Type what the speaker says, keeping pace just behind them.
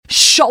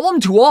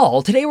Shalom to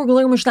all. Today we're going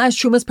to learn Mishnah's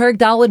Terumos Perek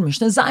Daled,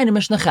 Mishnah Zayin, and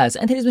Mishnah Ches.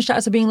 And today's Mishnah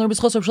is being learned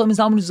b'schos of Shalom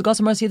Zalman, who's the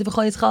Gosam Rasiyat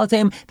v'Chayetz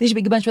Chalatem. They should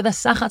be gebenched with a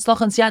Sachat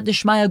Tzlach and Siyat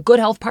Dishmaya, good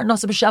health,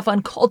 Parnasa b'Shefa,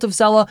 and Cult of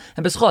Sela,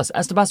 and b'schos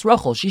as to Bas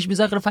Rachel. She should be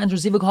zecher to find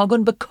Rezivik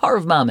Hagun Bekar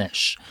of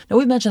Mamish. Now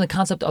we've mentioned the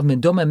concept of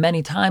Meduma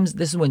many times.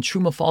 This is when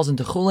Truma falls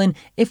into Chulin.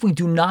 If we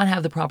do not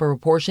have the proper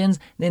proportions,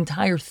 the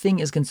entire thing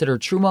is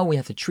considered Truma. We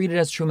have to treat it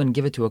as Truma and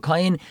give it to a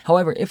Kayin.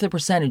 However, if the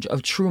percentage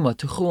of Truma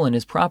to Chulin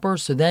is proper,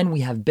 so then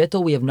we have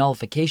Bittul, we have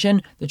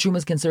nullification. The Truma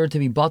is considered to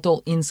be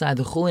Batal inside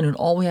the Chulin, and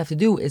all we have to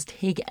do is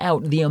take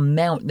out the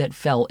amount that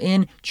fell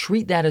in,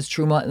 treat that as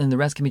Truma, and then the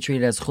rest can be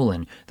treated as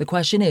Chulin. The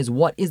question is,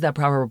 what is that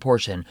proper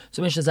proportion?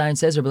 So Mishnah Zayin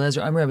says,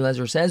 Rabbi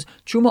Eliezer says,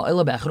 Truma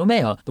oila b'echad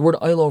u'mea. The word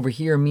oila over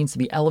here means to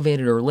be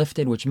elevated or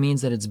lifted, which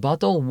means that it's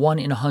Batal 1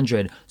 in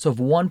 100. So if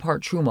 1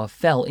 part Truma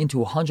fell into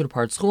 100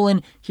 parts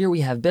Chulin, here we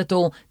have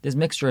Bittul. This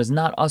mixture is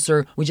not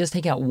usser. We just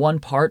take out 1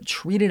 part,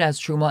 treat it as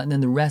Truma, and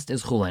then the rest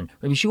is Chulin.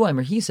 Rabbi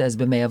Shua, he says,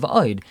 b'mea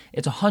v'oid.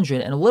 It's 100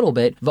 and a little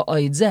bit,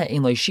 v'oid zeh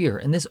ein lo shear.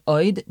 And this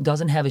oid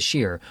doesn't have a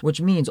shear, which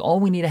means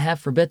all we need to have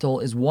for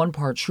bittul is 1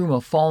 part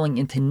truma falling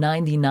into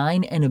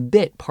 99 and a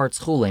bit parts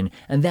chulin,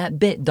 and that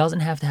bit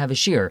doesn't have to have a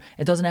shear.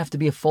 It doesn't have to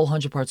be a full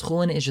 100 parts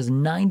chulin. It's just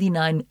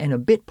 99 and a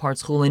bit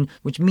parts chulin,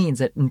 which means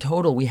that in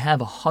total we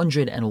have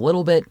 100 and a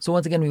little bit. So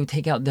once again, we would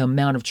take out the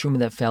amount of truma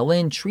that fell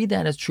in, treat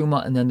that as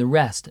truma, and then the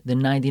rest, the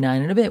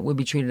 99 and a bit, would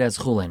be treated as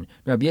chulin.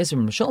 Rabbi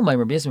Yisrael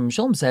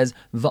Mishalom says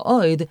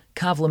va'oid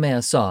kav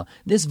l'mea sa.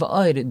 This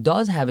va'oid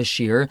does have a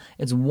shear.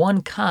 It's 1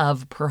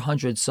 kav per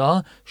 100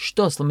 saw,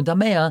 shtos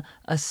l'medamea,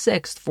 a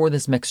sixth for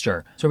this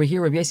mixture. So over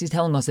here, Rabbi Yossi is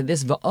telling us that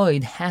this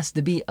va'oid has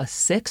to be a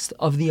sixth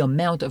of the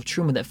amount of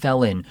truma that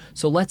fell in.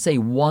 So let's say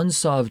 1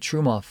 saw of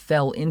truma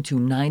fell into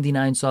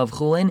 99 saw of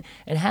chulin.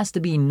 It has to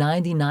be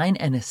 99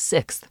 and a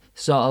sixth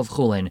saw of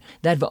chulin.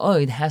 That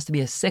va'oid has to be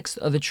a sixth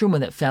of the truma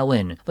that fell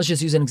in. Let's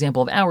just use an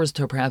example of ours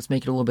to perhaps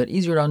make it a little bit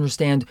easier to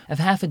understand. If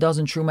half a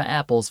dozen truma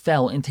apples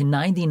fell into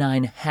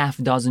 99 half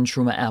dozen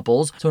truma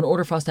apples, so in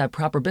order for us to have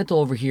proper bittul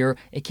over here,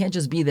 it can't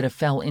just be that it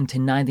fell into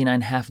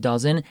 99 half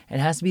dozen. It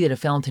has to be that it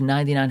fell into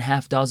 99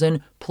 half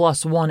dozen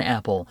plus 1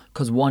 apple,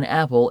 because 1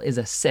 apple is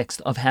a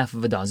sixth of half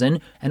of a dozen,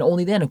 and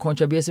only then, according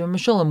to Rabbi Yosef and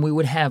Mishalom, we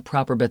would have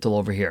proper bittul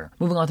over here.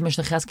 Moving on to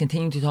Mishnah Ches,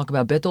 continuing to talk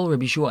about bittul,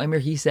 Rabbi Shua Omer,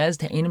 he says,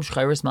 Te'enim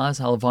shchayros malas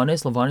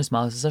halavanis, lavanis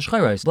malas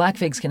hashchayros. Black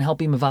figs can help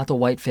you mevatel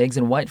white figs,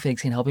 and white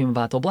figs can help you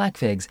mevatel black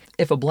figs.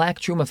 If a black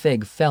truma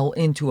fig fell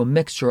into a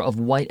mixture of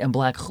white and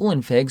black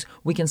chulin figs,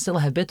 we can still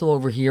have bittul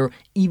over here,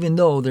 even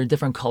though they're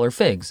different color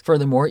figs.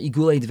 Furthermore,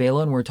 igule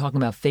dvela, and we're talking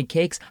about fig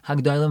cakes,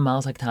 hagdolim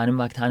malas haktanim,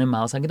 vaktanim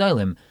malas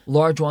hagdolim.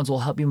 Large ones will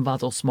help you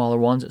mevatel smaller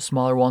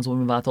ones will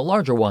mevatel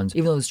larger ones.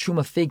 Even though this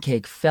truma fig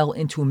cake fell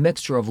into a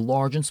mixture of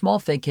large and small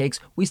fig cakes,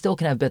 we still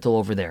can have bittul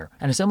over there.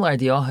 And a similar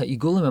idea,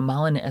 ha'igulim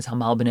malin es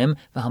hamalbanim,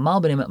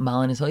 v'hamalbanim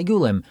malin es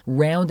ha'igulim.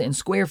 Round and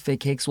square fig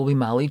cakes will be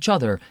mal each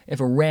other. If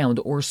a round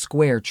or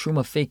square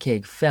truma fig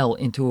cake fell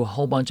into a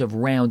whole bunch of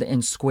round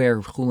and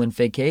square chulin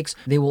fig cakes,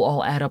 they will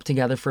all add up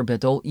together for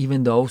bittul,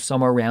 even though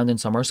some are round and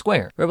some are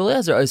square. Rabbi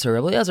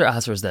Eliezer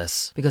answers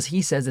this because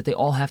he says that they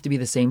all have to be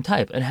the same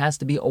type. It has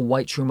to be a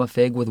white truma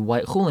fig with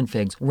white chulin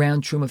figs,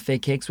 round truma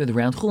fig cakes with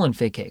round chulin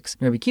fig cakes.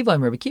 Rabbi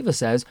Kiva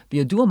says,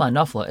 "B'yadua ma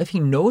nafla." If he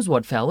knows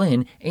what fell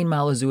in, ein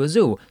malazu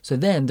azu. So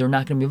then they're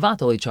not going to be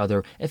vatal each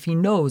other. If he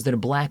knows that a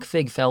black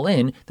fig fell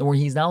in, then where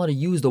he's not allowed to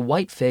use the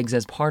white figs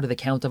as part of the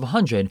count of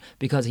 100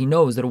 because he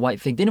knows that a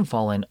white fig didn't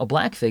fall in, a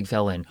black fig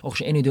fell in.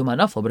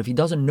 But if he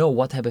doesn't know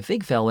what type of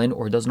fig fell in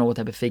or doesn't know what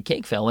type of fig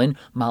cake fell in,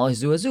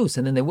 malazu azu.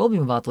 So then they will be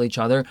vatal each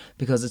other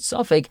because it's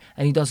suffix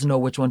and he doesn't know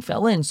which one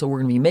fell in. So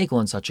we're going to be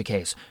makel in such a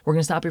case. We're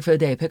going to stop here for the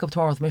day. Pick up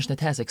tomorrow with Mishnah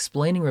Tes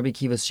explaining Rabbi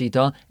Kiva's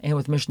Shita and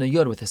with Mishnah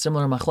Yud with a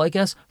similar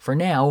machlokes. For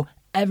now,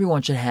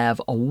 everyone should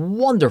have a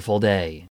wonderful day.